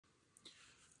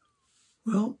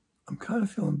Well, I'm kind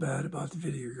of feeling bad about the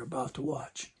video you're about to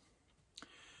watch.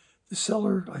 The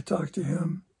seller, I talked to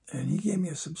him, and he gave me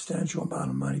a substantial amount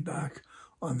of money back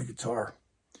on the guitar.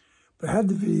 But I had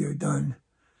the video done,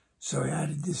 so I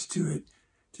added this to it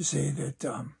to say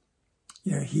that,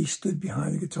 he stood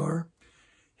behind the guitar.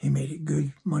 He made it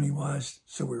good money-wise,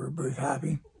 so we were both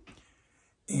happy.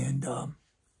 And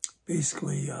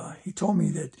basically, he told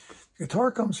me that the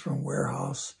guitar comes from a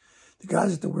warehouse. The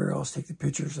guys at the warehouse take the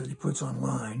pictures that he puts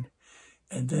online,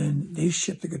 and then they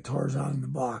ship the guitars out in the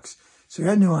box. So he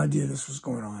had no idea this was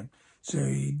going on. So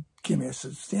he gave me a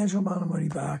substantial amount of money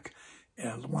back,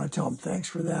 and I want to tell him thanks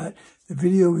for that. The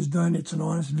video was done. It's an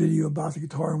honest video about the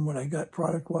guitar and what I got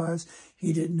product-wise.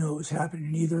 He didn't know it was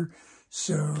happening either.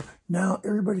 So now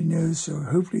everybody knows, so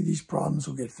hopefully these problems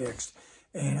will get fixed.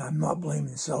 And I'm not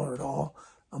blaming the seller at all.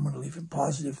 I'm going to leave him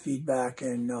positive feedback,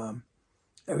 and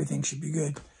everything should be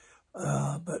good.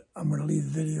 But I'm going to leave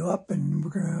the video up, and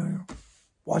we're going to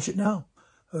watch it now.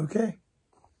 Okay.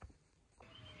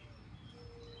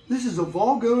 This is a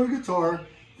Volgoa guitar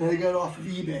that I got off of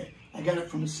eBay. I got it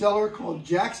from a seller called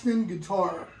Jackson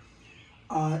Guitar.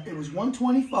 It was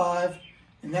 $125,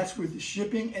 and that's with the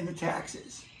shipping and the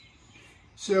taxes.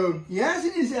 So he has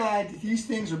in his ad that these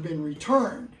things have been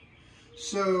returned.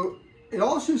 So it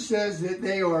also says that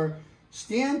they are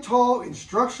stand tall in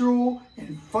structural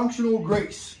and functional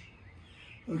grace.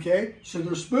 Okay, so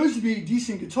they're supposed to be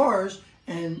decent guitars,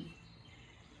 and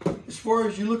as far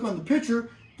as you look on the picture,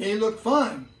 they look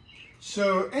fine.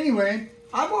 So anyway,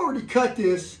 I've already cut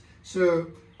this, so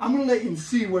I'm going to let you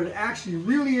see what it actually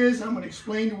really is. I'm going to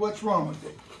explain to you what's wrong with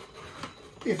it,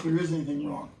 if there is anything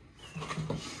wrong.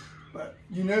 But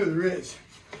you know there is.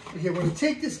 Okay, I'm going to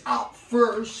take this out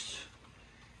first,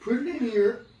 put it in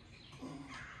here.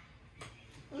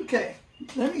 Okay,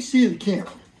 let me see the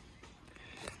camera.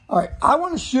 All right, I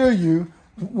want to show you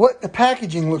what the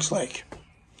packaging looks like.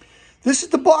 This is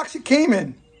the box it came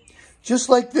in, just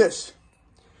like this.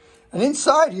 And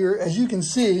inside here, as you can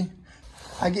see,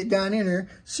 I get down in here,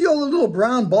 see all the little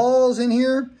brown balls in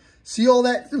here? See all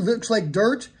that? It looks like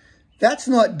dirt? That's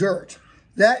not dirt.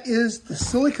 That is the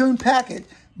silicone packet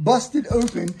busted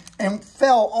open and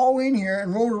fell all in here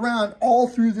and rolled around all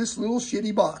through this little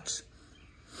shitty box.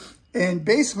 And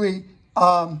basically,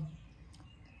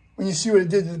 when you see what it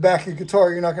did to the back of the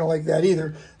guitar, you're not going to like that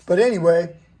either. But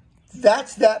anyway,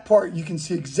 that's that part. You can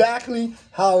see exactly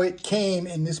how it came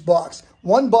in this box.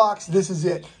 One box, this is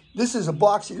it. This is a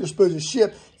box that you're supposed to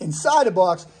ship inside a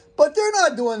box, but they're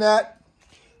not doing that.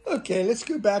 Okay, let's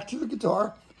go back to the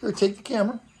guitar. Here, take the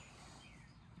camera.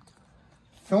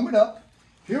 Film it up.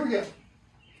 Here we go.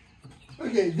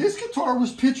 Okay, this guitar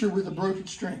was pictured with a broken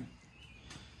string,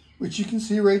 which you can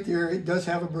see right there. It does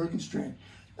have a broken string.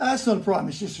 That's not a problem,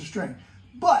 it's just a string.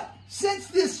 But since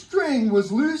this string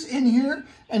was loose in here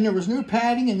and there was no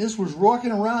padding and this was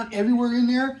rocking around everywhere in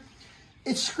there,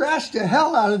 it scratched the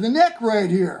hell out of the neck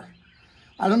right here.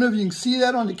 I don't know if you can see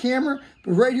that on the camera,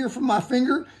 but right here from my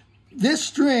finger, this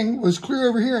string was clear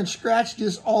over here and scratched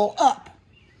this all up.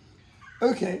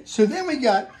 Okay, so then we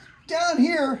got down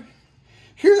here,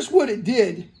 here's what it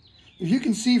did. If you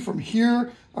can see from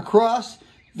here across,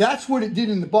 that's what it did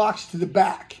in the box to the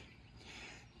back.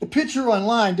 The picture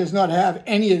online does not have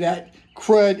any of that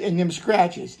crud and them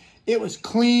scratches. It was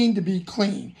clean to be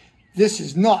clean. This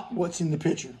is not what's in the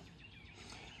picture.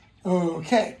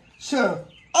 Okay, so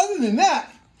other than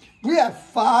that, we have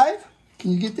 5.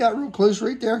 Can you get that real close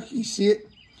right there? Can you see it?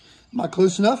 Am I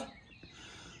close enough?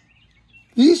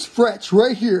 These frets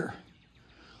right here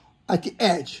at the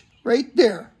edge, right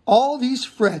there, all these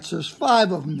frets, there's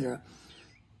 5 of them there.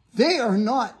 They are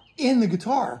not in the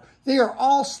guitar. They are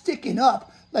all sticking up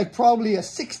like probably a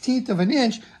 1/16 of an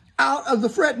inch out of the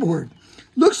fretboard.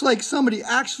 Looks like somebody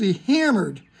actually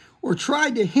hammered or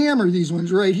tried to hammer these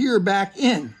ones right here back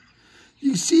in.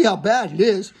 You can see how bad it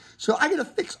is. So I got to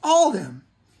fix all of them.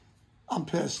 I'm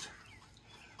pissed.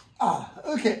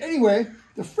 Okay, anyway,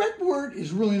 the fretboard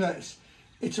is really nice.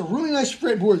 It's a really nice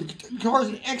fretboard. The guitar is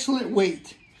an excellent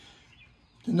weight.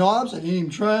 The knobs, I didn't even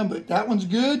try them, but that one's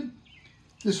good.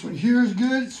 This one here is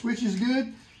good. Switch is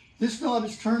good. This knob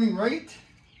is turning right.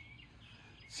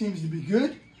 Seems to be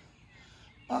good.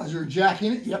 Is there a jack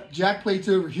in it? Yep, jack plate's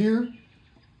over here.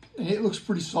 And it looks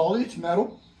pretty solid. It's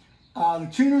metal. The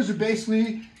tuners are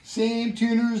basically same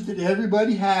tuners that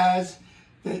everybody has,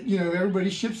 that, you know, everybody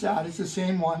ships out. It's the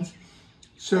same ones.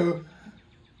 So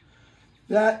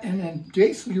that, and then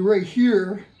basically right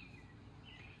here,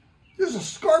 there's a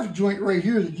scarf joint right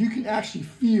here that you can actually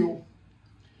feel.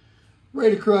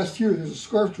 Right across here, there's a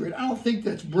scarf joint. I don't think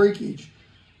that's breakage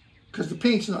because the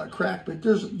paint's not cracked, but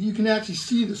you can actually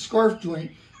see the scarf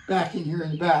joint back in here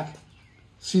in the back.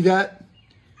 See that?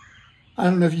 I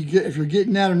don't know if you're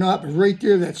getting that or not, but right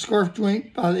there, that scarf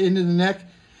joint by the end of the neck.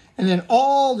 And then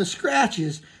all the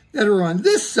scratches that are on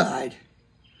this side,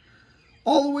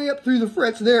 all the way up through the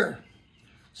frets there.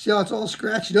 See how it's all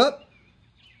scratched up?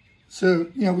 So,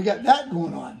 you know, we got that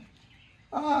going on.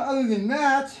 Other than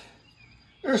that,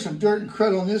 there's some dirt and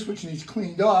crud on this, which needs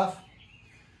cleaned off.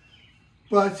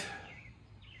 But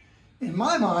in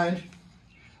my mind,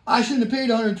 I shouldn't have paid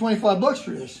 125 bucks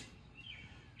for this.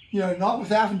 You know, not with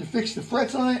having to fix the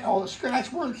frets on it, all the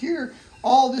scratch work here,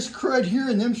 all this crud here,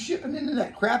 and them shipping into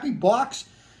that crappy box.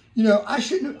 You know, I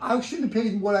shouldn't have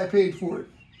paid what I paid for it.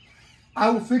 I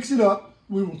will fix it up.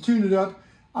 We will tune it up.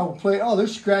 I will play. Oh,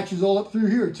 there's scratches all up through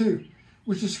here too.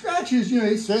 Which the scratches, you know,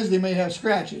 it says they may have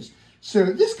scratches. So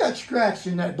this got scratched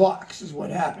in that box is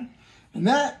what happened. And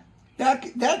that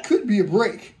could be a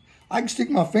break. I can stick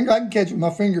my finger, I can catch it with my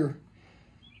finger.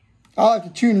 I'll have to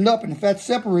tune it up, and if that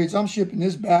separates, I'm shipping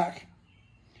this back.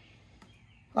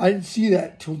 I didn't see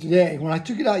that till today. When I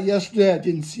took it out yesterday, I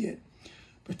didn't see it.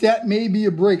 But that may be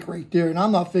a break right there, and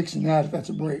I'm not fixing that if that's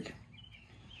a break.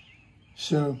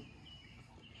 So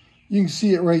you can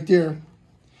see it right there.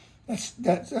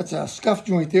 That's a scuff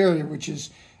joint there, which is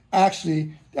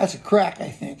actually, that's a crack, I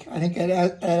think. I think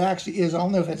that actually is. I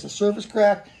don't know if that's a surface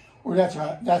crack or that's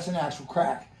an actual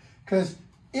crack. Because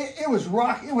it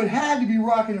would have to be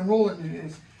rocking and rolling it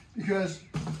is, because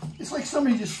it's like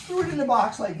somebody just threw it in a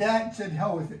box like that and said,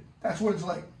 hell with it. That's what it's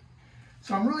like.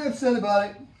 So I'm really upset about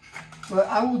it, but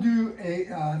I will do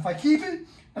if I keep it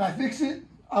and I fix it,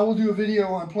 I will do a video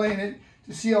on playing it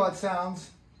to see how it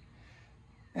sounds.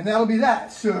 And that'll be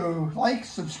that. So like,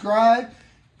 subscribe,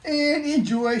 and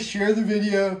enjoy, share the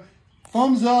video.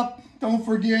 Thumbs up, don't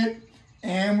forget,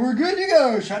 and we're good to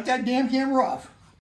go. Shut that damn camera off.